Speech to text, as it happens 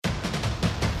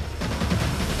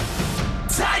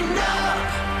Tighten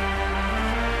up.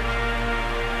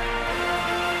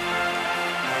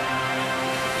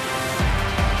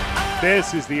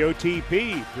 This is the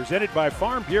OTP, presented by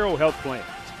Farm Bureau Health Plans.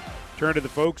 Turn to the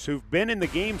folks who've been in the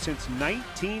game since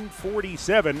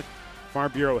 1947.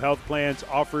 Farm Bureau Health Plans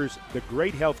offers the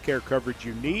great health care coverage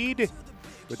you need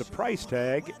with a price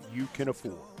tag you can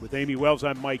afford. With Amy Wells,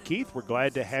 I'm Mike Keith. We're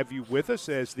glad to have you with us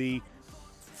as the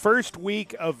first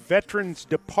week of Veterans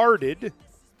Departed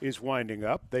is winding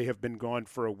up. They have been gone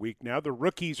for a week now. The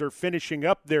rookies are finishing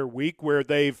up their week where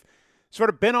they've sort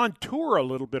of been on tour a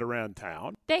little bit around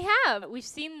town. They have. We've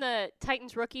seen the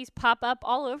Titans rookies pop up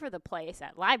all over the place,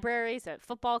 at libraries, at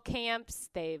football camps.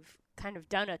 They've kind of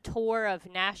done a tour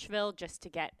of Nashville just to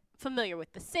get familiar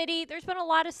with the city. There's been a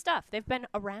lot of stuff. They've been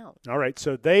around. All right,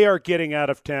 so they are getting out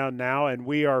of town now, and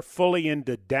we are fully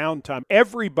into downtime.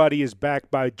 Everybody is back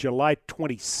by July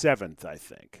 27th, I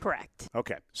think. Correct.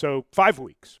 Okay, so 5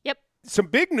 weeks. Yep. Some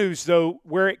big news, though,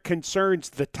 where it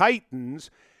concerns the Titans,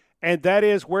 and that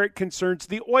is where it concerns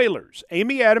the Oilers.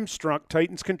 Amy Adams-Strunk,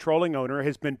 Titans controlling owner,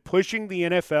 has been pushing the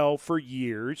NFL for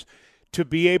years to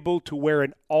be able to wear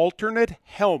an alternate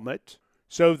helmet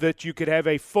so that you could have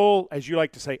a full, as you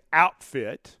like to say,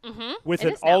 outfit with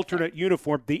an alternate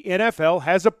uniform. The NFL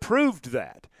has approved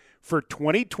that for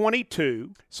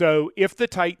 2022. So if the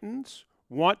Titans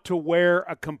want to wear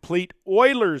a complete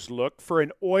Oilers look for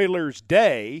an Oilers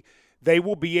day, they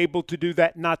will be able to do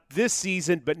that not this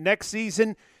season, but next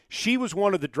season. She was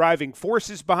one of the driving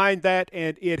forces behind that,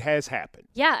 and it has happened.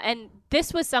 Yeah, and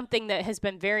this was something that has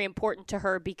been very important to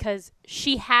her because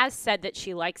she has said that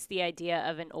she likes the idea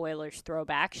of an Oilers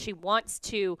throwback. She wants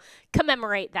to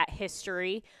commemorate that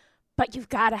history, but you've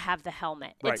got to have the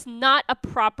helmet. Right. It's not a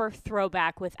proper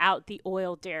throwback without the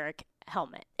oil derrick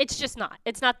helmet. It's just not.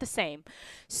 It's not the same.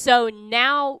 So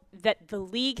now that the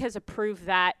league has approved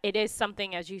that, it is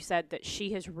something, as you said, that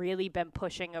she has really been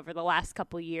pushing over the last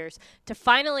couple of years. To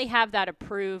finally have that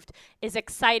approved is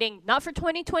exciting, not for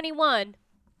 2021,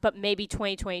 but maybe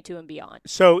 2022 and beyond.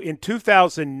 So in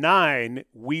 2009,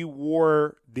 we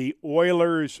wore the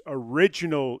Oilers'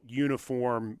 original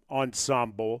uniform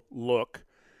ensemble look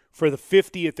for the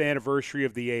 50th anniversary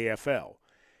of the AFL.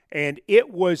 And it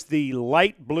was the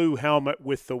light blue helmet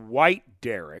with the white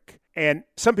derrick. And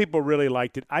some people really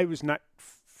liked it. I was not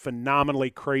phenomenally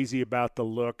crazy about the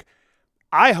look.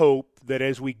 I hope that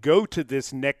as we go to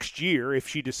this next year, if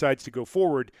she decides to go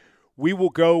forward, we will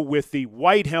go with the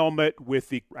white helmet with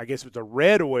the, I guess it was a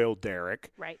red oil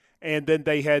derrick. Right. And then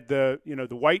they had the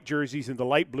white jerseys and the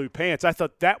light blue pants. I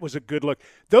thought that was a good look.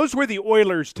 Those were the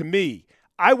Oilers to me.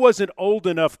 I wasn't old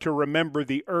enough to remember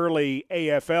the early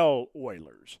AFL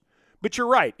Oilers. But you're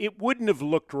right. It wouldn't have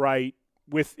looked right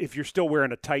if you're still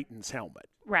wearing a Titans helmet.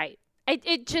 Right.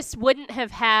 It just wouldn't have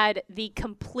had the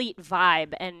complete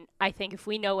vibe. And I think if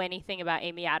we know anything about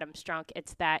Amy Adams-Strunk,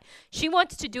 it's that she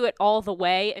wants to do it all the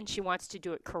way and she wants to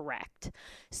do it correct.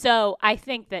 So I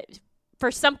think that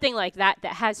for something like that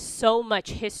has so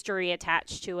much history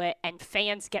attached to it and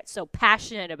fans get so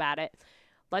passionate about it,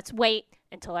 let's wait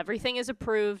until everything is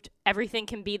approved, everything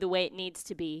can be the way it needs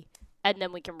to be, and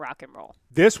then we can rock and roll.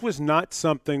 This was not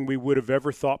something we would have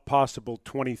ever thought possible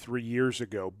 23 years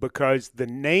ago because the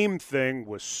name thing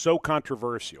was so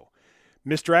controversial.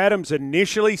 Mr. Adams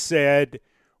initially said,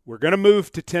 we're going to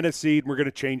move to Tennessee and we're going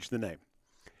to change the name.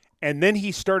 And then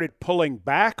he started pulling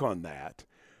back on that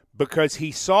because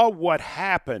he saw what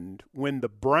happened when the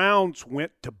Browns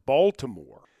went to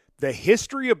Baltimore. The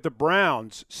history of the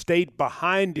Browns stayed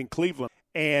behind in Cleveland,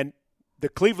 and the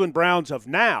Cleveland Browns of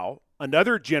now,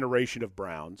 another generation of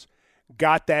Browns,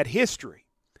 got that history.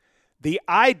 The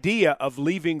idea of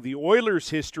leaving the Oilers'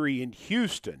 history in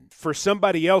Houston for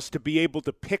somebody else to be able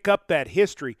to pick up that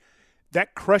history,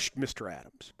 that crushed Mr.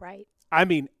 Adams. Right. I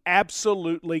mean,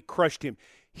 absolutely crushed him.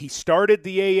 He started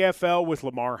the AFL with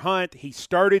Lamar Hunt. He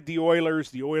started the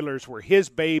Oilers. The Oilers were his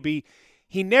baby.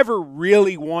 He never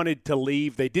really wanted to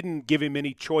leave. They didn't give him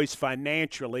any choice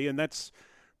financially, and that's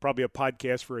probably a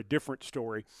podcast for a different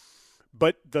story.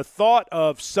 But the thought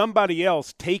of somebody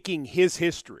else taking his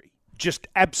history just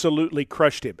absolutely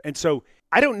crushed him. And so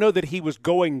I don't know that he was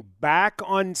going back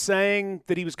on saying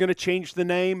that he was going to change the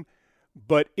name,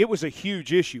 but it was a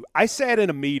huge issue. I sat in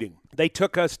a meeting. They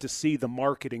took us to see the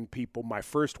marketing people my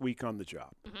first week on the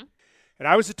job. Mm-hmm. And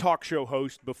I was a talk show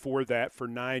host before that for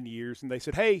 9 years, and they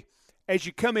said, hey, as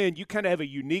you come in, you kind of have a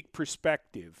unique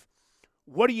perspective.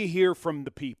 What do you hear from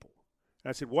the people? And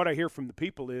I said, what I hear from the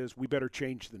people is we better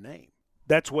change the name.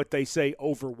 That's what they say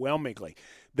overwhelmingly,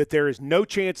 that there is no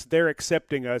chance they're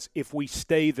accepting us if we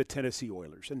stay the Tennessee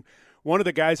Oilers. And one of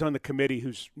the guys on the committee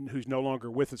who's no longer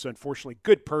with us, unfortunately,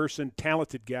 good person,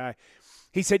 talented guy,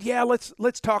 He said, yeah,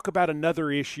 let's talk about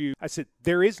another issue. I said,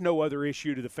 there is no other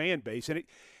issue to the fan base. And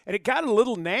it got a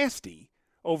little nasty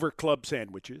over club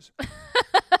sandwiches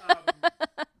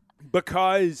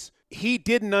because he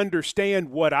didn't understand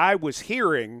what I was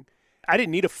hearing. I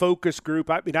didn't need a focus group.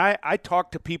 I mean, I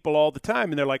talk to people all the time,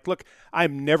 and they're like, look,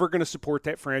 I'm never going to support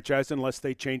that franchise unless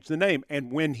they change the name.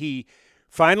 And when he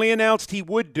finally announced he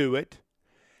would do it,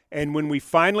 and when we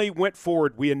finally went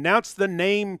forward, we announced the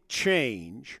name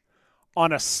change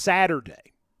on a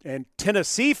Saturday. And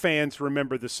Tennessee fans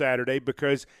remember the Saturday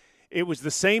because it was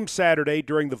the same Saturday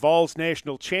during the Vols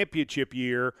National Championship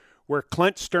year where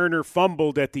Clint Sterner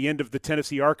fumbled at the end of the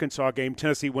Tennessee-Arkansas game.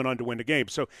 Tennessee went on to win the game.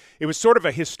 So it was sort of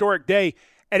a historic day,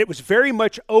 and it was very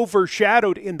much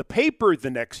overshadowed in the paper the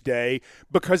next day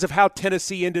because of how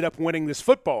Tennessee ended up winning this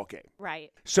football game.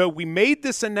 Right. So we made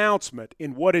this announcement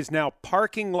in what is now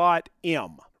Parking Lot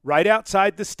M, right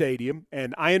outside the stadium,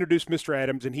 and I introduced Mr.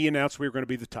 Adams, and he announced we were going to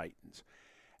be the Titans.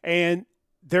 And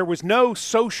there was no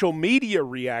social media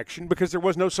reaction because there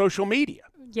was no social media.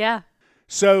 Yeah.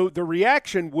 So the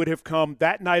reaction would have come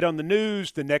that night on the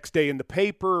news, the next day in the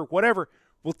paper, whatever.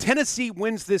 Well, Tennessee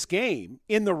wins this game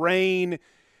in the rain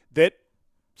that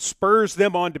spurs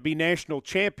them on to be national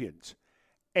champions.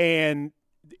 And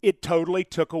it totally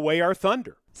took away our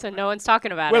thunder. So no one's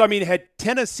talking about it. Well, I mean, had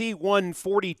Tennessee won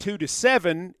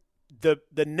 42-7,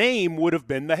 the name would have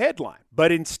been the headline.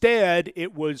 But instead,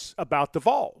 it was about the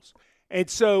Vols. And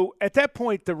so at that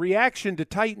point, the reaction to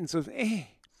Titans was,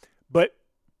 But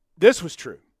this was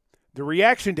true. The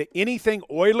reaction to anything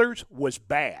Oilers was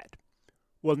bad.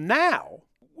 Well, now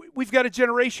we've got a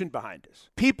generation behind us.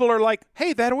 People are like,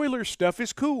 hey, that Oilers stuff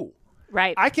is cool.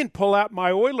 Right. I can pull out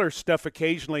my Oilers stuff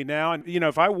occasionally now. And,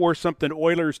 if I wore something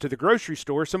Oilers to the grocery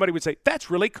store, somebody would say, that's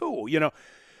really cool,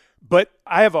 But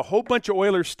I have a whole bunch of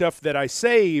Oilers stuff that I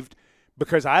saved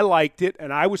because I liked it,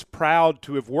 and I was proud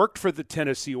to have worked for the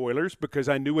Tennessee Oilers because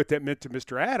I knew what that meant to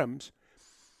Mr. Adams.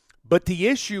 But the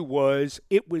issue was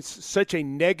it was such a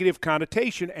negative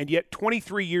connotation, and yet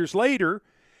 23 years later,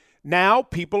 now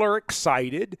people are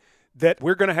excited that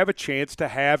we're going to have a chance to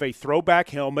have a throwback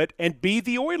helmet and be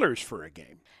the Oilers for a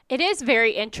game. It is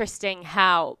very interesting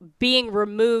how being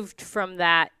removed from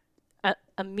that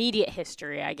immediate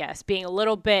history, I guess, being a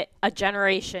little bit a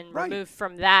generation removed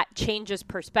from that changes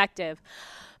perspective.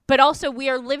 But also, we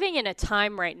are living in a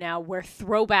time right now where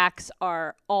throwbacks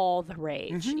are all the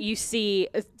rage. Mm-hmm. You see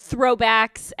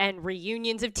throwbacks and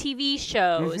reunions of TV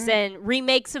shows and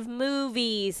remakes of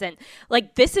movies. And,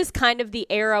 this is kind of the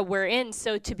era we're in.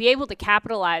 So to be able to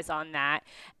capitalize on that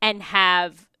and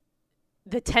have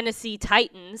the Tennessee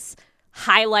Titans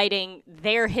highlighting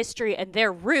their history and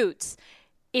their roots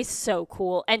is so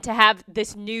cool. And to have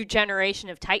this new generation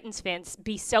of Titans fans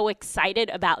be so excited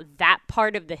about that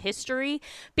part of the history,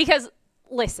 because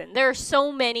listen, there are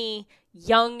so many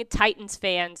young Titans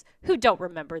fans who don't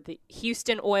remember the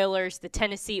Houston Oilers, the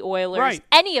Tennessee Oilers,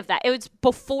 any of that. It was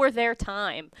before their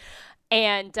time.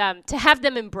 And to have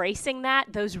them embracing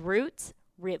those roots,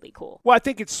 really cool. Well, I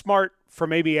think it's smart from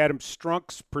maybe Adam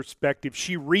Strunk's perspective.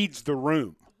 She reads the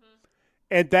room.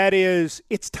 And that is,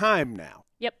 it's time now.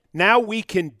 Yep. Now we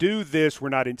can do this. We're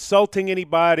not insulting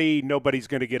anybody. Nobody's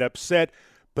going to get upset.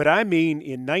 But I mean,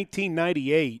 in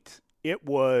 1998, it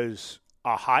was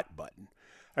a hot button.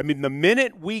 I mean, the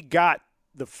minute we got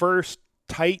the first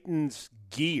Titans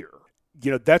gear,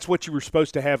 that's what you were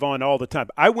supposed to have on all the time.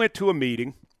 I went to a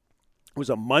meeting. It was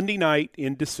a Monday night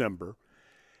in December,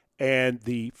 and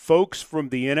the folks from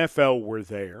the NFL were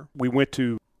there. We went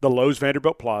to the Lowe's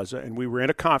Vanderbilt Plaza, and we were in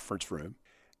a conference room.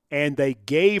 And they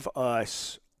gave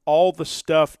us all the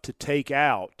stuff to take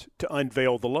out to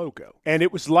unveil the logo. And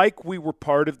it was like we were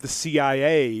part of the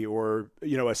CIA or,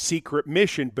 a secret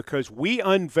mission because we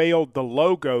unveiled the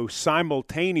logo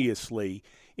simultaneously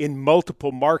in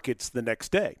multiple markets the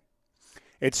next day.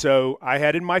 And so I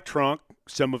had in my trunk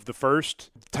some of the first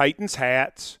Titans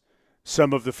hats,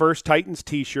 some of the first Titans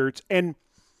T-shirts, and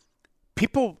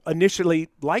people initially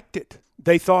liked it.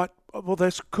 They thought, well,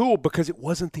 that's cool because it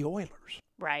wasn't the Oilers.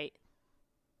 Right.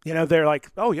 They're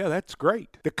like, oh, yeah, that's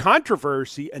great. The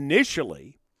controversy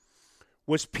initially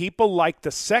was people liked the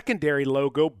secondary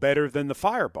logo better than the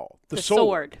fireball, the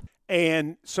sword.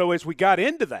 And so as we got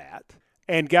into that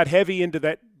and got heavy into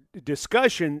that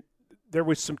discussion, there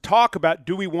was some talk about,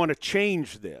 do we want to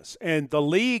change this? And the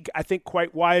league, I think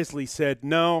quite wisely said,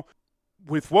 no,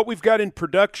 with what we've got in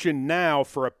production now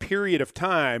for a period of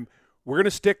time, we're going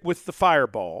to stick with the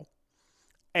fireball.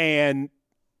 And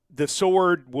The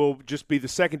sword will just be the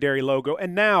secondary logo.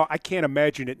 And now I can't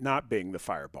imagine it not being the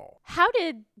Fireball. How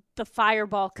did the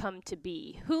Fireball come to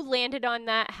be? Who landed on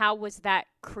that? How was that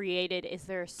created? Is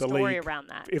there a story around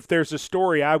that? If there's a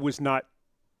story, I was not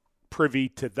privy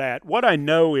to that. What I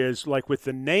know is, like with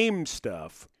the name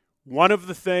stuff, one of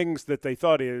the things that they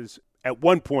thought is, at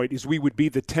one point, is we would be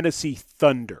the Tennessee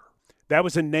Thunder. That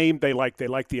was a name they liked. They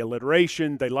liked the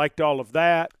alliteration. They liked all of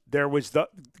that. There was the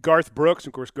Garth Brooks.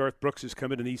 Of course, Garth Brooks is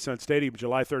coming to Nissan Stadium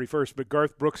July 31st, but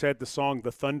Garth Brooks had the song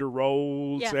The Thunder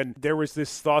Rolls, and there was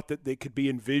this thought that they could be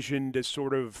envisioned as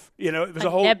sort of, it was a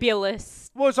whole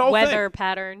nebulous weather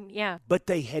pattern. Yeah. But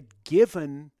they had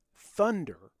given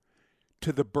Thunder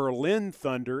to the Berlin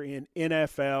Thunder in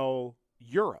NFL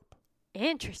Europe.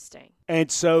 Interesting.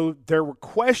 And so there were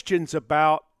questions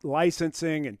about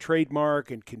licensing and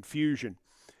trademark and confusion.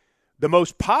 The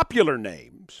most popular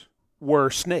names were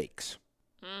snakes.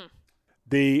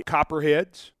 The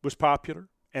Copperheads was popular,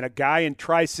 and a guy in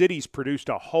Tri-Cities produced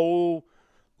a whole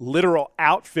literal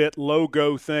outfit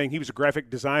logo thing. He was a graphic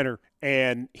designer,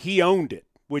 and he owned it,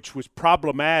 which was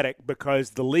problematic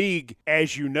because the league,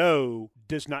 as you know,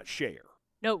 does not share.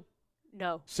 No.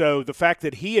 So the fact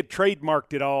that he had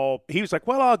trademarked it all, he was like,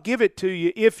 well, I'll give it to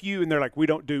you if you, and they're like, we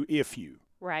don't do if you.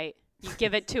 Right. You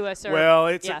give it to us or well,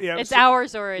 it's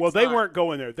ours or it's well, they not. weren't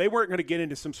going there. They weren't going to get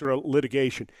into some sort of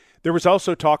litigation. There was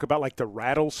also talk about like the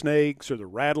rattlesnakes or the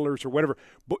rattlers or whatever.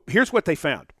 But here's what they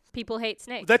found. People hate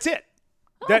snakes. That's it.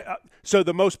 Oh. So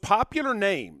the most popular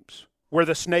names were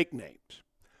the snake names.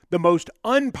 The most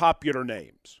unpopular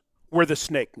names were the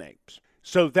snake names.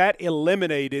 So that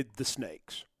eliminated the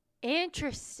snakes.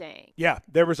 Interesting. Yeah,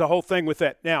 there was a whole thing with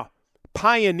that. Now,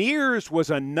 Pioneers was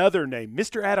another name.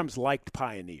 Mr. Adams liked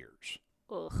Pioneers.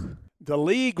 Ugh. The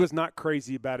league was not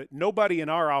crazy about it. Nobody in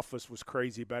our office was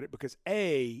crazy about it because,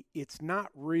 A, it's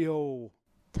not real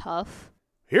tough.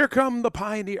 Here come the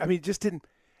Pioneer. I mean, it just didn't.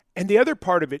 And the other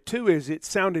part of it, too, is it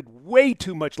sounded way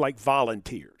too much like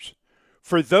Volunteers.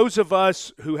 For those of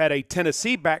us who had a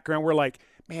Tennessee background, we're like,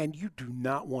 man, you do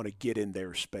not want to get in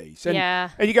their space. And,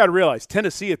 and you got to realize,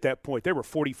 Tennessee at that point, they were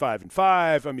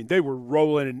 45-5. I mean, they were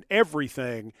rolling in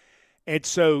everything. And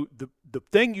so the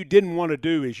thing you didn't want to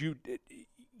do is you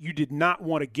did not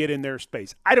want to get in their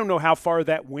space. I don't know how far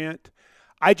that went.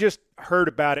 I just heard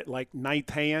about it like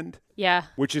ninth hand. Yeah.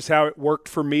 Which is how it worked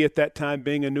for me at that time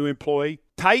being a new employee.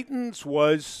 Titans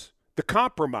was the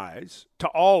compromise to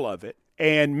all of it.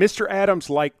 And Mr.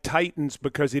 Adams liked Titans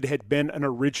because it had been an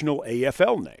original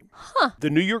AFL name. Huh.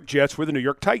 The New York Jets were the New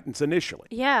York Titans initially.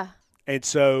 Yeah. And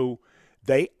so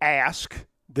they asked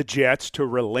the Jets to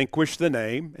relinquish the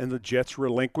name, and the Jets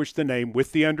relinquished the name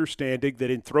with the understanding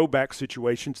that in throwback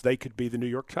situations they could be the New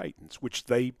York Titans, which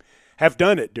they have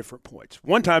done at different points.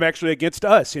 One time actually against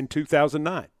us in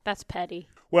 2009. That's petty.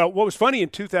 Well, what was funny in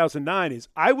 2009 is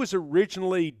I was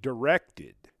originally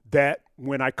directed that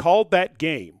when I called that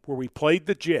game where we played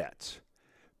the Jets,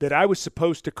 that I was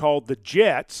supposed to call the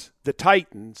Jets the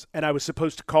Titans, and I was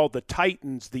supposed to call the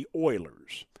Titans the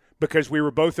Oilers because we were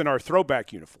both in our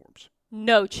throwback uniforms.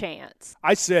 No chance.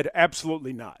 I said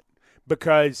absolutely not,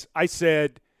 because I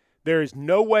said there is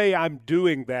no way I'm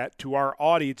doing that to our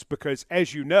audience because,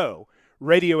 as you know,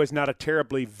 radio is not a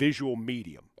terribly visual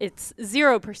medium. It's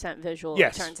 0% visual,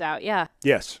 yes. It turns out, yeah.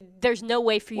 Yes. There's no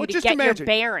way for you to get your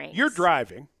bearings. You're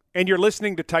driving, and you're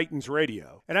listening to Titans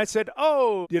radio. And I said,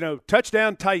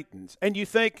 touchdown Titans. And you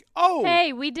think,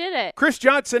 hey, we did it. Chris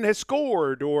Johnson has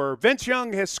scored, or Vince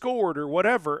Young has scored, or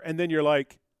whatever. And then you're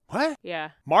like, what?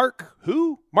 Yeah. Mark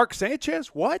who? Mark Sanchez?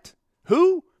 What?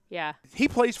 Who? Yeah. He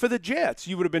plays for the Jets.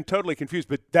 You would have been totally confused.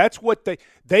 But that's what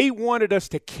they wanted us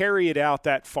to carry it out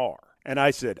that far. And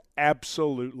I said,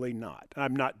 absolutely not.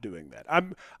 I'm not doing that.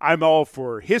 I'm all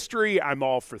for history. I'm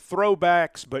all for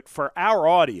throwbacks. But for our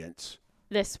audience,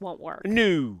 this won't work.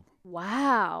 No.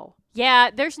 Wow. Yeah,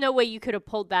 there's no way you could have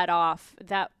pulled that off.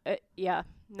 No.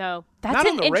 That's not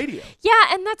on the radio.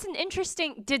 Yeah, and that's an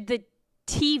interesting. Did the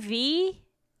TV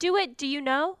do it? Do you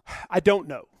know? I don't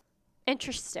know.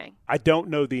 Interesting. I don't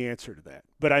know the answer to that.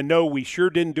 But I know we sure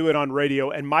didn't do it on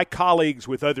radio, and my colleagues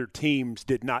with other teams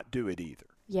did not do it either.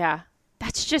 Yeah.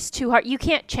 That's just too hard. You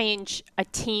can't change a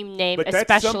team name, but especially.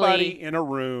 That's somebody in a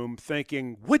room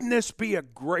thinking, wouldn't this be a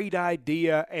great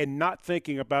idea, and not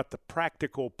thinking about the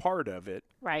practical part of it.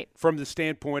 Right. From the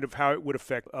standpoint of how it would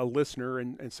affect a listener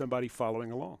and somebody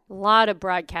following along. A lot of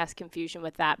broadcast confusion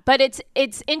with that. But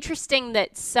it's interesting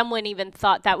that someone even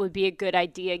thought that would be a good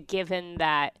idea, given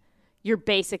that you're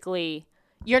basically,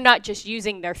 you're not just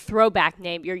using their throwback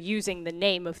name, you're using the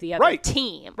name of the other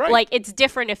team. Right. Like, it's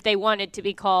different if they wanted to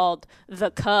be called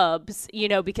the Cubs,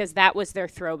 because that was their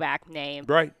throwback name.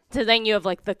 Right. So then you have,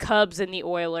 like, the Cubs and the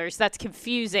Oilers. That's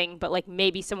confusing, but, like,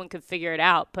 maybe someone could figure it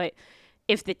out. But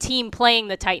if the team playing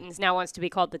the Titans now wants to be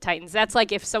called the Titans, that's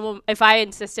like if I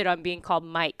insisted on being called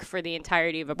Mike for the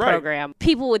entirety of a program,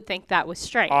 people would think that was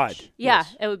strange. Odd. Yeah,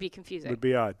 Yes. it would be confusing. It would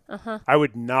be odd. I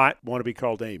would not want to be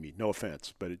called Amy. No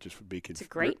offense, but it just would be confusing.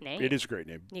 It's a great name. It is a great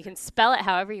name. You can spell it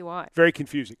however you want. Very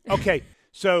confusing. Okay,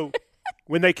 so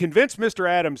when they convinced Mr.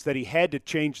 Adams that he had to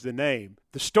change the name,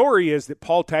 the story is that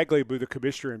Paul Tagliabue, the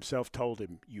commissioner himself, told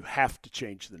him, you have to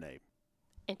change the name.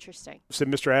 Interesting. So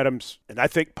Mr. Adams, and I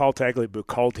think Paul Tagliabue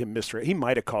called him Mr. He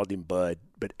might have called him Bud,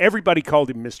 but everybody called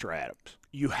him Mr. Adams.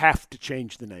 You have to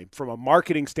change the name. From a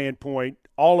marketing standpoint,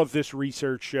 all of this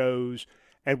research shows,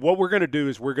 and what we're going to do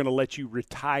is we're going to let you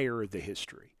retire the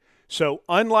history. So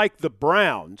unlike the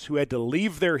Browns, who had to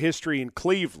leave their history in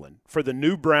Cleveland for the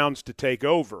new Browns to take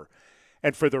over,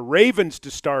 and for the Ravens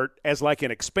to start as like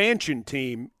an expansion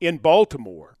team in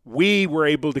Baltimore, we were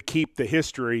able to keep the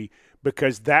history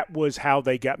because that was how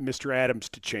they got Mr. Adams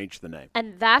to change the name.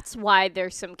 And that's why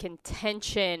there's some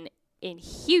contention in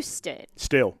Houston.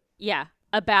 Still. Yeah,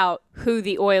 about who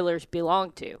the Oilers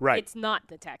belong to. Right. It's not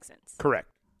the Texans. Correct.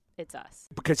 It's us.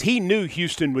 Because he knew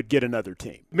Houston would get another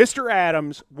team. Mr.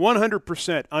 Adams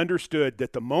 100% understood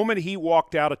that the moment he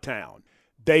walked out of town,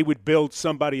 they would build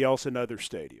somebody else another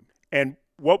stadium. And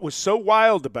what was so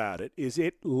wild about it is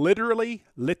it literally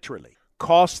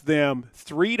cost them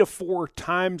 3 to 4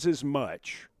 times as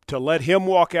much to let him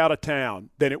walk out of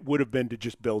town than it would have been to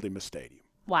just build him a stadium.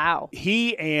 Wow.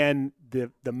 He and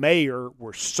the mayor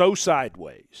were so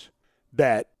sideways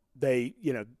that they,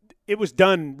 it was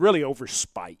done really over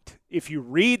spite. If you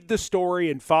read the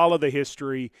story and follow the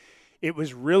history, it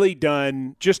was really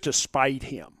done just to spite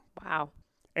him. Wow.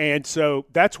 And so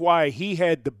that's why he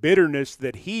had the bitterness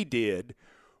that he did,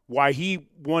 why he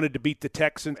wanted to beat the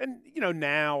Texans. And,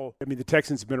 now, the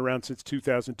Texans have been around since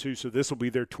 2002, so this will be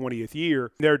their 20th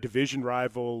year. They're a division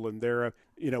rival, and they're,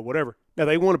 whatever. Now,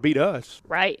 they want to beat us.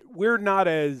 Right. We're not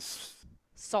as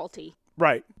salty.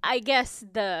 Right. I guess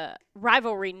the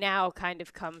rivalry now kind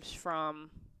of comes from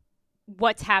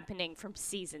what's happening from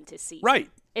season to season.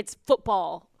 Right. It's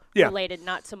football related,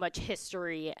 not so much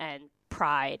history and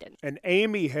pride. And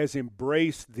Amy has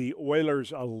embraced the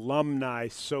Oilers alumni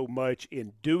so much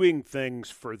in doing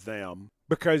things for them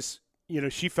because,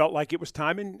 she felt like it was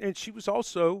time. And she was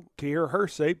also, to hear her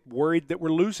say, worried that we're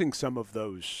losing some of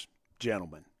those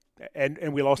gentlemen.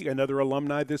 And we lost another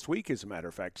alumni this week, as a matter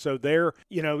of fact. So they're,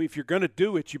 if you're going to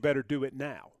do it, you better do it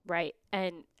now. Right.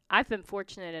 And I've been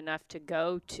fortunate enough to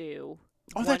go to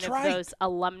one of those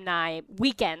alumni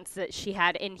weekends that she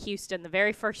had in Houston, the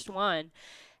very first one.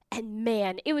 And,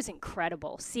 man, it was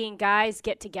incredible seeing guys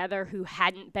get together who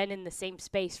hadn't been in the same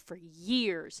space for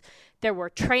years. There were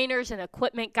trainers and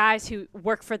equipment guys who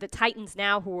work for the Titans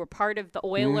now who were part of the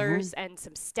Oilers and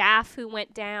some staff who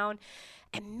went down.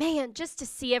 And, man, just to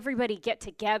see everybody get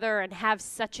together and have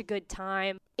such a good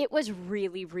time, it was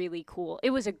really, really cool. It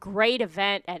was a great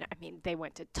event. And, they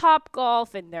went to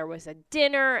Topgolf and there was a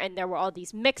dinner and there were all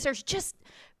these mixers just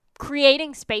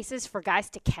creating spaces for guys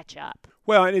to catch up.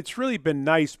 Well, and it's really been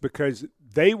nice because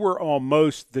they were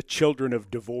almost the children of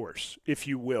divorce, if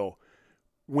you will.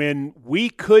 When we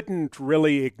couldn't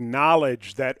really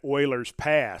acknowledge that Oilers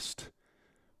past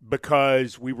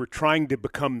because we were trying to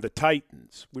become the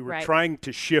Titans. We were trying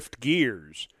to shift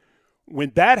gears.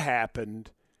 When that happened,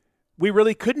 we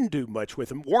really couldn't do much with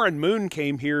them. Warren Moon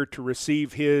came here to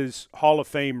receive his Hall of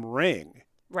Fame ring.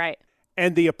 Right.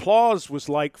 And the applause was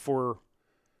like for,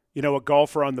 a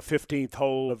golfer on the 15th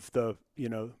hole of the,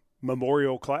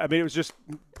 memorial class. It was just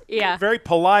very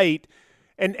polite.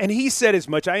 And he said as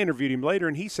much. I interviewed him later,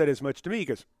 and he said as much to me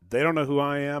because they don't know who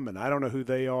I am, and I don't know who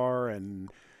they are, and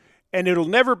it'll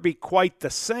never be quite the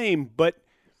same. But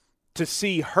to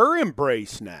see her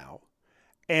embrace now,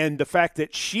 and the fact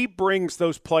that she brings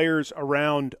those players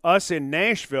around us in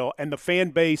Nashville, and the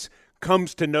fan base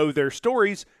comes to know their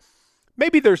stories.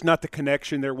 Maybe there's not the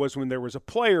connection there was when there was a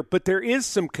player, but there is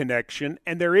some connection,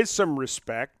 and there is some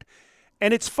respect,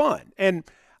 and it's fun. And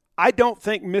I don't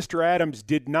think Mr. Adams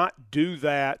did not do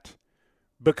that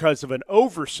because of an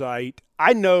oversight.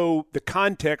 I know the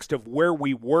context of where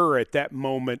we were at that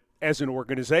moment as an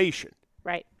organization.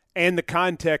 Right. And the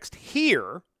context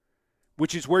here,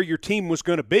 which is where your team was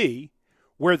going to be,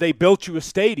 where they built you a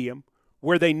stadium,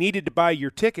 where they needed to buy your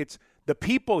tickets. The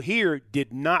people here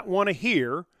did not want to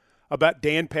hear about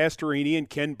Dan Pastorini and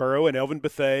Ken Burrow and Elvin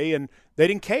Bethea, and they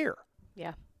didn't care.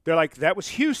 Yeah. They're like, that was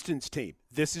Houston's team.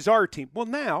 This is our team. Well,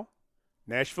 now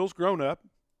Nashville's grown up.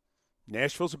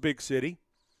 Nashville's a big city.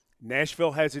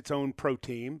 Nashville has its own pro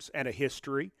teams and a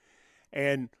history.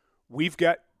 And we've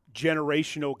got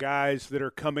generational guys that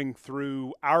are coming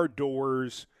through our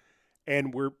doors,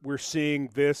 and we're seeing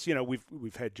this. You know,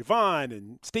 we've had Javon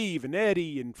and Steve and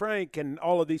Eddie and Frank and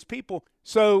all of these people.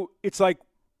 So it's like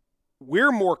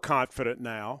we're more confident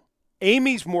now.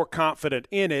 Amy's more confident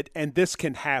in it, and this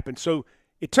can happen. So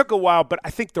it took a while, but I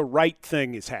think the right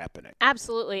thing is happening.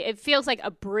 Absolutely. It feels like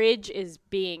a bridge is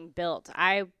being built.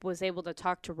 I was able to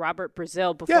talk to Robert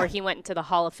Brazil before he went into the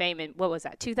Hall of Fame in, what was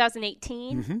that,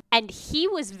 2018? Mm-hmm. And he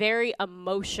was very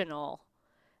emotional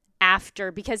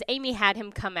after, because Amy had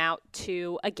him come out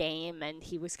to a game, and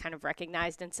he was kind of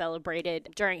recognized and celebrated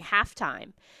during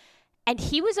halftime. And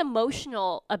he was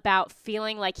emotional about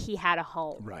feeling like he had a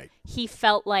home. Right. He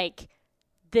felt like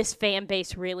this fan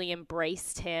base really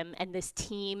embraced him, and this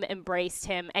team embraced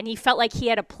him, and he felt like he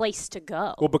had a place to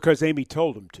go. Well, because Amy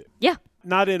told him to. Yeah.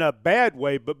 Not in a bad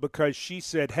way, but because she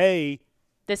said, hey,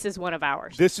 this is one of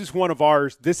ours. This is one of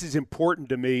ours. This is important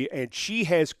to me. And she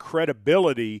has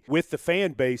credibility with the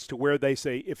fan base to where they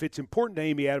say, if it's important to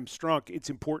Amy Adams Strunk, it's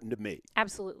important to me.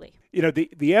 Absolutely. You know,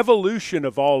 the evolution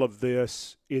of all of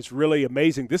this is really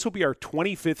amazing. This will be our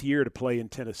 25th year to play in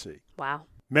Tennessee. Wow.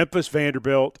 Memphis,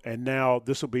 Vanderbilt, and now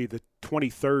this will be the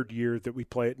 23rd year that we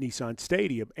play at Nissan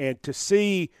Stadium. And to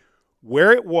see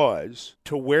where it was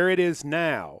to where it is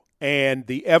now, and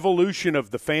the evolution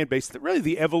of the fan base, really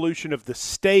the evolution of the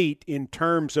state in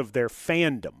terms of their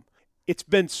fandom. It's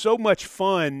been so much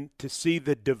fun to see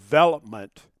the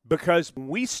development, because when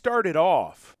we started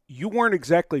off, you weren't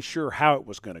exactly sure how it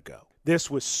was going to go. This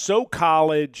was so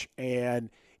college, and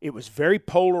it was very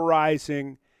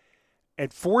polarizing.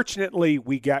 And fortunately,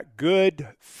 we got good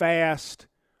fast.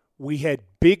 We had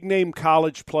big-name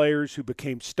college players who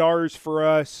became stars for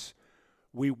us.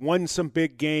 We won some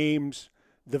big games.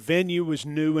 The venue was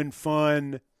new and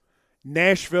fun.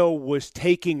 Nashville was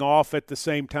taking off at the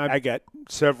same time. I got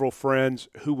several friends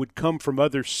who would come from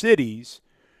other cities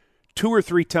 2 or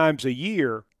 3 times a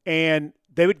year, and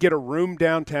they would get a room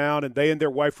downtown, and they and their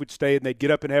wife would stay, and they'd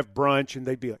get up and have brunch, and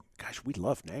they'd be like, gosh, we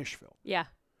love Nashville. Yeah.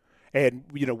 And,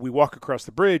 you know, we walk across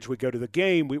the bridge, we go to the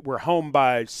game, we're home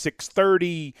by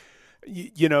 6:30,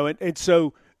 you know, and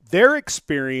so their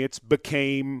experience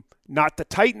became not the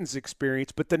Titans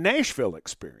experience, but the Nashville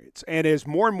experience. And as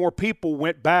more and more people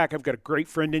went back, I've got a great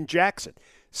friend in Jackson.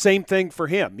 Same thing for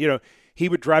him. You know, he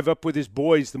would drive up with his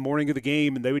boys the morning of the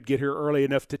game, and they would get here early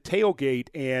enough to tailgate,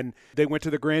 and they went to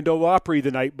the Grand Ole Opry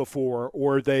the night before,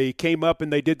 or they came up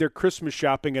and they did their Christmas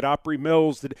shopping at Opry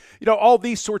Mills. You know, all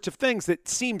these sorts of things that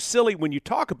seem silly when you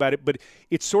talk about it, but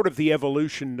it's sort of the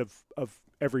evolution of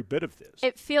every bit of this.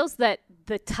 It feels that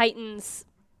the Titans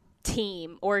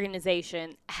team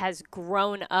organization has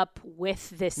grown up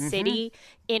with this city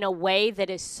in a way that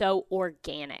is so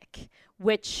organic,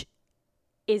 which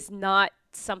is not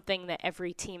something that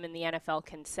every team in the NFL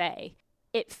can say.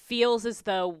 It feels as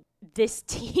though this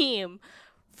team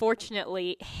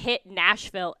fortunately hit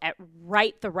Nashville at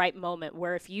the right moment,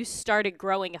 where if you started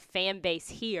growing a fan base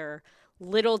here,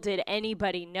 little did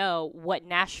anybody know what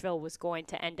Nashville was going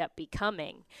to end up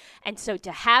becoming. And so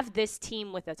to have this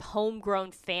team with a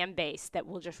homegrown fan base that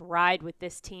will just ride with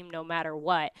this team no matter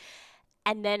what,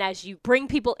 and then as you bring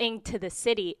people into the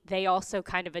city, they also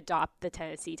kind of adopt the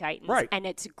Tennessee Titans. Right. And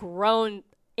it's grown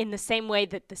in the same way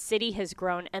that the city has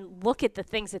grown. And look at the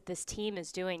things that this team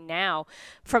is doing now,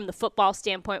 from the football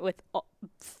standpoint with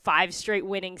 5 straight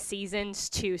winning seasons,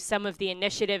 to some of the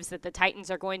initiatives that the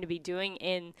Titans are going to be doing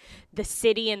in the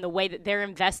city, and the way that they're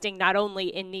investing not only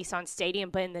in Nissan Stadium,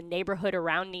 but in the neighborhood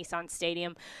around Nissan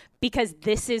Stadium, because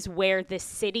this is where this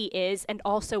city is, and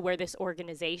also where this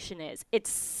organization is.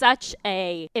 It's such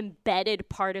a embedded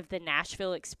part of the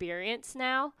Nashville experience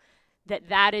now,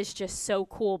 that is just so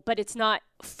cool, but it's not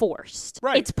forced.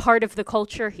 Right. It's part of the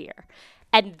culture here.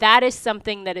 And that is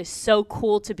something that is so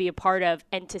cool to be a part of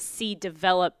and to see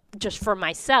develop just for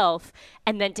myself,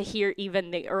 and then to hear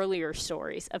even the earlier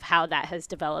stories of how that has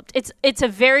developed. It's a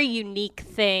very unique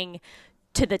thing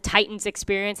to the Titans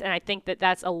experience, and I think that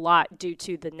that's a lot due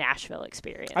to the Nashville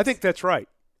experience. I think that's right.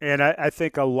 And I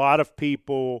think a lot of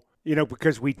people, you know,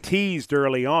 because we teased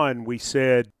early on, we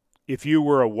said, if you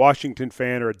were a Washington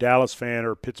fan or a Dallas fan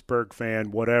or a Pittsburgh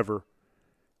fan, whatever,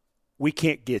 we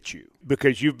can't get you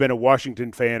because you've been a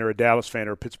Washington fan or a Dallas fan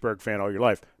or a Pittsburgh fan all your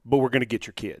life, but we're going to get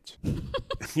your kids.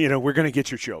 You know, we're going to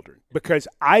get your children. Because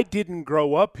I didn't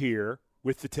grow up here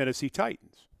with the Tennessee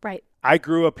Titans. Right. I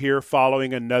grew up here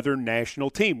following another national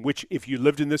team, which if you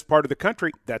lived in this part of the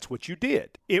country, that's what you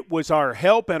did. It was our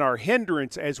help and our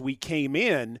hindrance as we came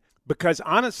in, because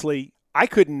honestly, I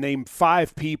couldn't name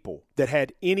 5 people that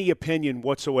had any opinion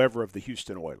whatsoever of the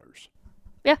Houston Oilers.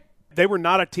 Yeah. They were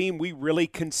not a team we really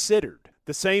considered.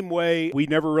 The same way we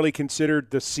never really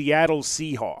considered the Seattle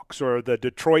Seahawks or the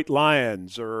Detroit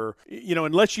Lions or,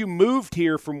 unless you moved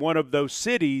here from one of those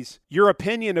cities, your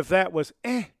opinion of that was,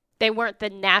 They weren't the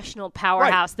national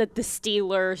powerhouse, right. the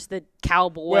Steelers, the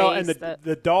Cowboys. Well, and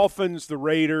the Dolphins, the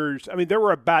Raiders. I mean, there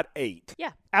were about 8.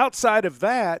 Yeah. Outside of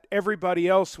that, everybody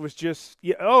else was just,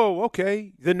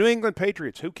 okay, the New England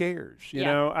Patriots, who cares? You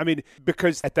know, I mean,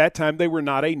 because at that time they were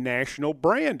not a national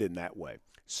brand in that way.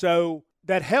 So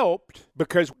that helped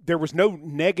because there was no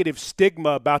negative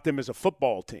stigma about them as a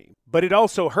football team. But it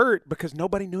also hurt because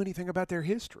nobody knew anything about their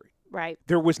history. Right.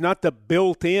 There was not the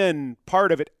built-in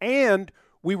part of it. And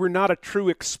we were not a true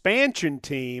expansion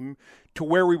team to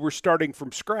where we were starting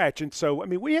from scratch. And so, I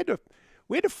mean, we had to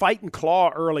fight and claw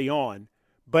early on.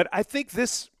 But I think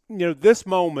this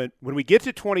moment, when we get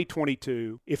to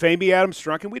 2022, if Amy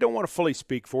Adams-Strunk, and we don't want to fully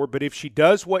speak for her, but if she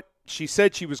does what she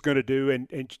said she was going to do,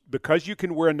 and because you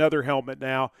can wear another helmet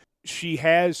now, she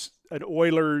has an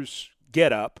Oilers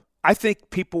get-up, I think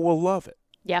people will love it.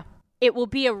 Yeah. It will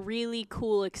be a really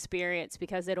cool experience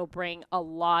because it'll bring a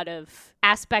lot of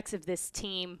aspects of this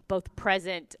team, both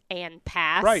present and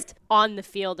past, on the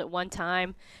field at one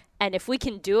time. And if we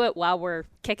can do it while we're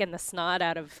kicking the snot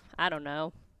out of, I don't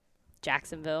know,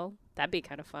 Jacksonville, that'd be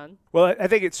kind of fun. Well, I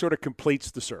think it sort of completes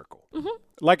the circle. Mm-hmm.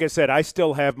 Like I said, I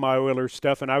still have my Oilers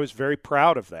stuff, and I was very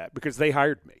proud of that because they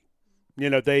hired me.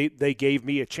 They gave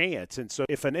me a chance. And so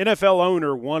if an NFL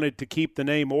owner wanted to keep the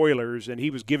name Oilers and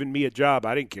he was giving me a job,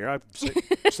 I didn't care. I'd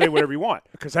say whatever you want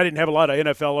because I didn't have a lot of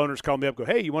NFL owners call me up and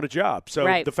go, hey, you want a job? So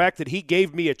the fact that he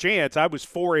gave me a chance, I was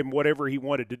for him whatever he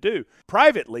wanted to do.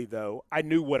 Privately, though, I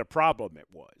knew what a problem it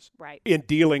was in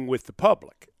dealing with the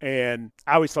public. And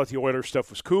I always thought the Oilers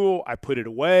stuff was cool. I put it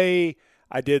away.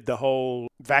 I did the whole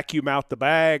vacuum out the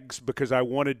bags because I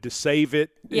wanted to save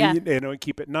it and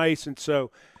keep it nice. And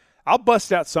so I'll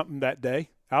bust out something that day.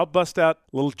 I'll bust out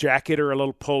a little jacket or a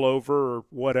little pullover or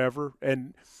whatever.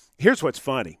 And here's what's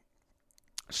funny.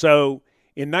 So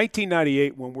in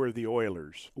 1998, when we're the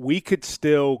Oilers, we could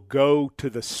still go to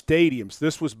the stadiums.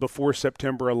 This was before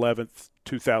September 11th,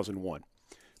 2001,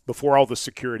 before all the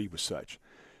security was such.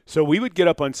 So we would get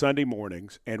up on Sunday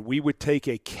mornings and we would take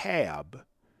a cab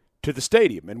to the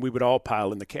stadium and we would all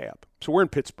pile in the cab. So we're in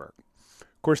Pittsburgh.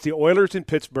 Of course, the Oilers in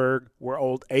Pittsburgh were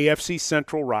old AFC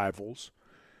Central rivals.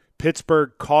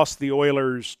 Pittsburgh cost the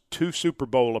Oilers 2 Super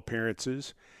Bowl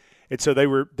appearances, and so they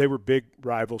were big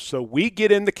rivals. So we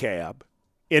get in the cab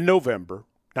in November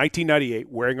 1998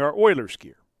 wearing our Oilers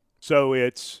gear. So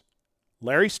it's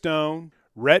Larry Stone,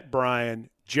 Rhett Bryan,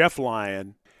 Jeff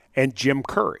Lyon, and Jim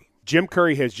Curry. Jim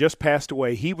Curry has just passed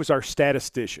away. He was our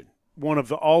statistician, one of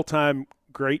the all-time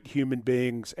great human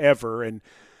beings ever, and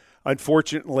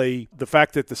unfortunately, the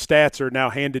fact that the stats are now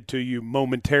handed to you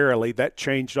momentarily, that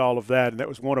changed all of that. And that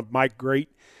was one of my great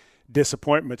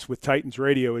disappointments with Titans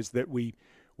Radio is that we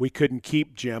couldn't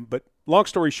keep Jim. But long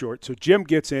story short, so Jim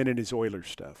gets in his Oilers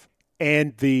stuff.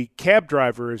 And the cab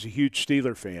driver is a huge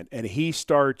Steeler fan, and he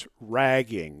starts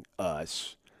ragging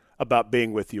us about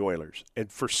being with the Oilers.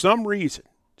 And for some reason,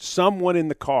 someone in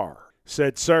the car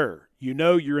said, sir,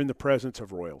 you're in the presence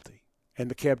of royalty.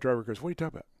 And the cab driver goes, what are you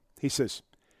talking about? He says,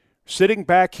 sitting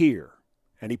back here,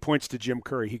 and he points to Jim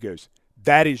Curry, he goes,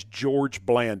 that is George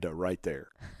Blanda right there.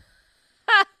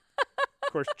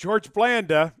 Of course, George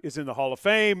Blanda is in the Hall of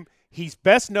Fame. He's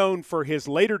best known for his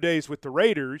later days with the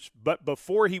Raiders, but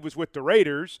before he was with the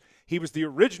Raiders, he was the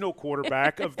original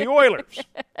quarterback of the Oilers.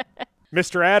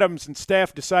 Mr. Adams and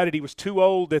staff decided he was too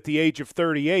old at the age of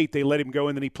 38. They let him go,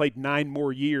 and then he played 9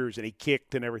 more years, and he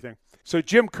kicked and everything. So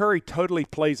Jim Curry totally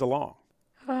plays along.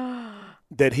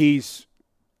 That he's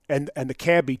and the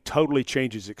cabbie totally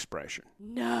changes expression.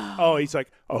 No. Oh, he's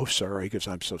like, oh, sir. He goes,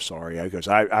 I'm so sorry. I goes,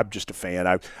 I'm just a fan.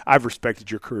 I've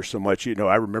respected your career so much.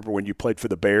 I remember when you played for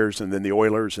the Bears and then the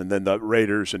Oilers and then the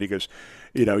Raiders. And he goes,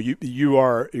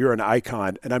 you're an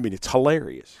icon. And I mean, it's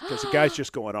hilarious because the guy's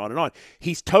just going on and on.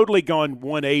 He's totally gone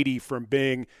 180 from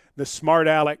being the smart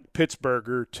aleck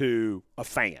Pittsburgher to a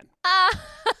fan.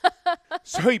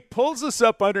 So he pulls us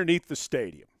up underneath the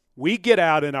stadium. We get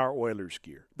out in our Oilers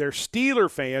gear. They're Steeler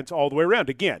fans all the way around.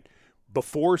 Again,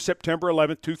 before September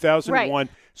 11th, 2001, right.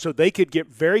 So they could get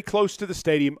very close to the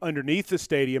stadium, underneath the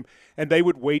stadium, and they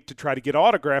would wait to try to get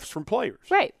autographs from players.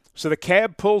 Right. So the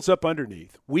cab pulls up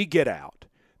underneath. We get out.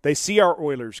 They see our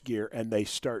Oilers gear, and they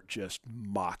start just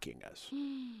mocking us.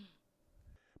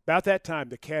 About that time,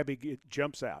 the cabbie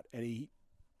jumps out, and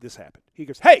this happened. He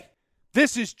goes, hey,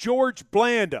 this is George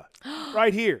Blanda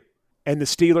right here. And the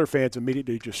Steeler fans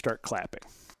immediately just start clapping.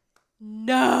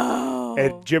 No.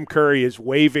 And Jim Curry is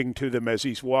waving to them as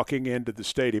he's walking into the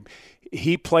stadium.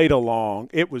 He played along.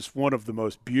 It was one of the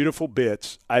most beautiful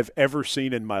bits I've ever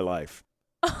seen in my life.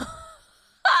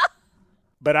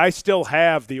 But I still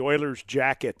have the Oilers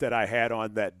jacket that I had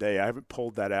on that day. I haven't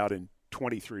pulled that out in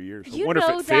 23 years. I wonder if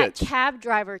it fits. That cab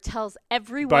driver tells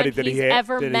everyone he's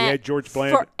ever met he had George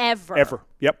Bland forever. Ever.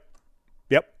 Yep.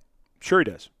 Sure he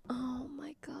does. Oh,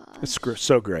 my gosh. It's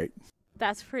so great.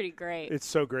 That's pretty great. It's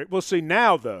so great. Well, see,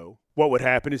 now, though, what would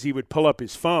happen is he would pull up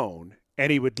his phone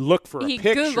and he would look for a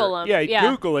picture. Google him. Yeah, he'd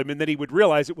Google him, and then he would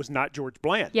realize it was not George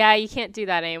Bland. Yeah, you can't do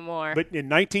that anymore. But in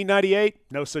 1998,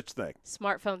 no such thing.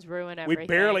 Smartphones ruin everything. We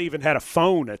barely even had a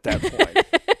phone at that point.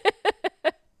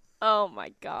 Oh,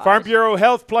 my God. Farm Bureau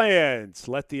Health Plans.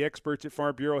 Let the experts at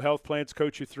Farm Bureau Health Plans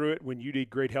coach you through it. When you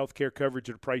need great health care coverage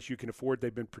at a price you can afford,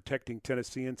 they've been protecting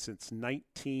Tennesseans since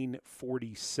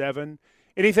 1947.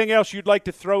 Anything else you'd like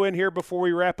to throw in here before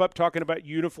we wrap up talking about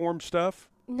uniform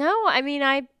stuff? No, I mean,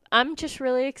 I'm just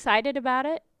really excited about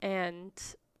it, and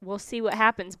we'll see what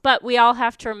happens. But we all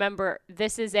have to remember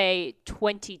this is a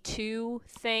 22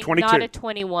 thing, not a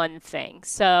 21 thing.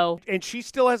 So, and she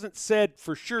still hasn't said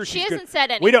for sure. She hasn't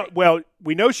said anything.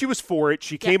 We know she was for it.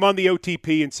 She came on the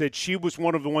OTP and said she was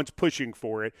one of the ones pushing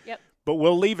for it. Yep. But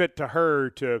we'll leave it to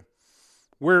her to.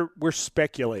 We're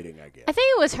speculating, I guess. I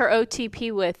think it was her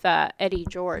OTP with Eddie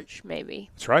George, maybe.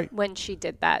 That's right. When she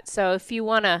did that. So if you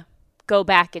want to go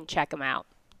back and check them out.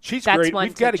 She's great.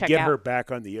 We've got to get her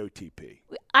back on the OTP.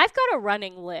 I've got a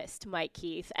running list, Mike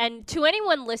Keith. And to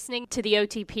anyone listening to the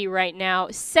OTP right now,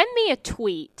 send me a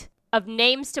tweet of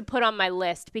names to put on my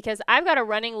list, because I've got a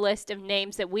running list of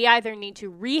names that we either need to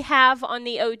rehab on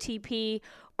the OTP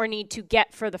or need to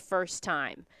get for the first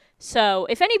time. So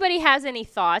if anybody has any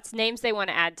thoughts, names they want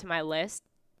to add to my list,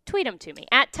 tweet them to me,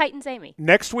 at TitansAmy.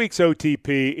 Next week's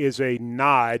OTP is a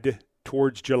nod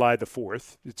towards July the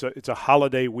 4th. It's a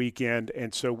holiday weekend,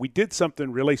 and so we did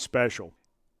something really special.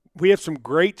 We have some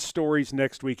great stories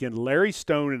next weekend. Larry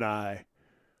Stone and I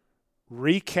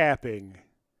recapping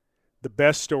the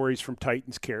best stories from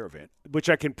Titans Caravan, which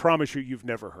I can promise you've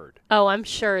never heard. Oh, I'm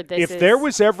sure If there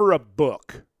was ever a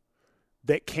book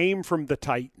that came from the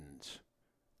Titans,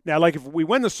 now, like if we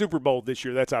win the Super Bowl this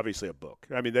year, that's obviously a book.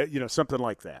 I mean, something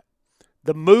like that.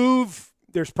 The Move,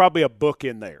 there's probably a book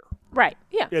in there. Right,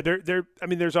 yeah. Yeah,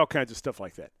 there's all kinds of stuff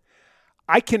like that.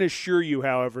 I can assure you,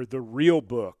 however, the real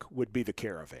book would be The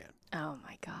Caravan. Oh,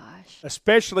 my gosh.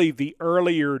 Especially the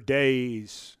earlier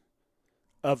days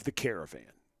of The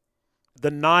Caravan.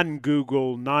 The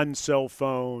non-Google, non-cell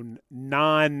phone,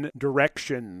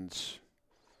 non-directions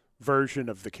version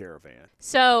of The Caravan.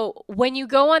 So when you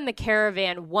go on The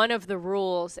Caravan, one of the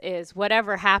rules is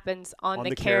whatever happens on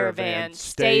the caravan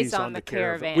stays on the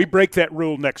caravan. We break that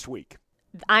rule next week.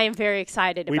 I am very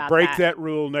excited about that. We break that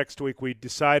rule next week. We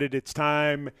decided it's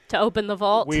time to open the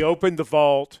vault. We opened the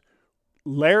vault.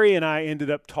 Larry and I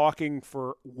ended up talking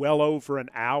for well over an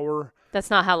hour. That's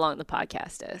not how long the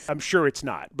podcast is. I'm sure it's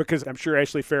not, because I'm sure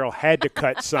Ashley Farrell had to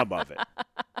cut some of it.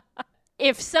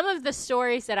 If some of the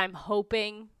stories that I'm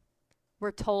hoping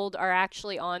we're told are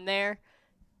actually on there,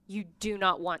 you do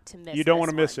not want to miss. You don't want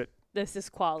to miss it. This is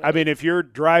quality. I mean, if you're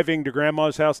driving to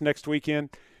Grandma's house next weekend,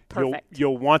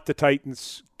 you'll want the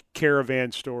Titans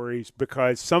Caravan stories,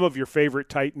 because some of your favorite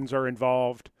Titans are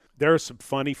involved. There is some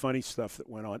funny stuff that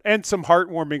went on, and some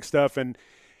heartwarming stuff, and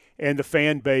the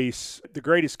fan base. The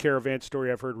greatest Caravan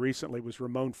story I've heard recently was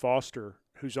Ramon Foster,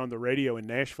 who's on the radio in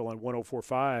Nashville on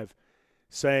 104.5,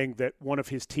 saying that one of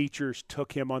his teachers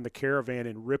took him on the Caravan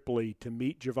in Ripley to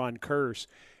meet Javon Curse,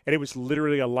 and it was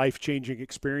literally a life-changing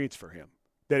experience for him.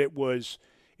 That it was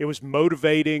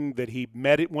motivating, that he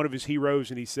met one of his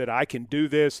heroes and he said, I can do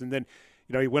this. And then,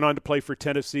 he went on to play for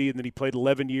Tennessee, and then he played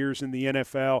 11 years in the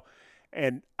NFL.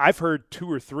 And I've heard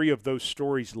 2 or 3 of those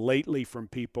stories lately from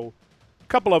people. A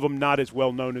couple of them not as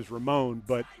well known as Ramon,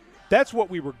 but that's what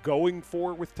we were going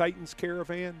for with Titans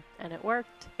Caravan. And it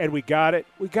worked. And we got it.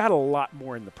 We got a lot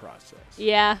more in the process.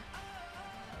 Yeah.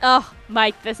 Oh,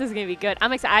 Mike, this is going to be good.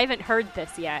 I'm excited. I haven't heard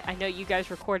this yet. I know you guys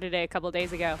recorded it a couple of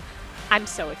days ago. I'm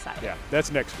so excited. Yeah,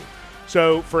 that's next week.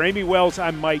 So for Amy Wells,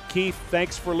 I'm Mike Keith.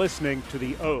 Thanks for listening to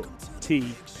the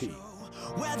OTP.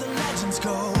 Where the legends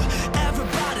go,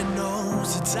 everybody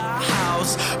knows it's our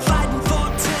house. Fighting for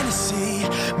Tennessee,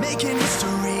 making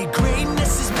history.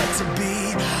 Greatness is meant to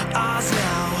be ours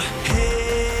now.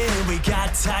 Hey, we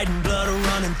got Titan blood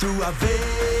running through our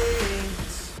veins.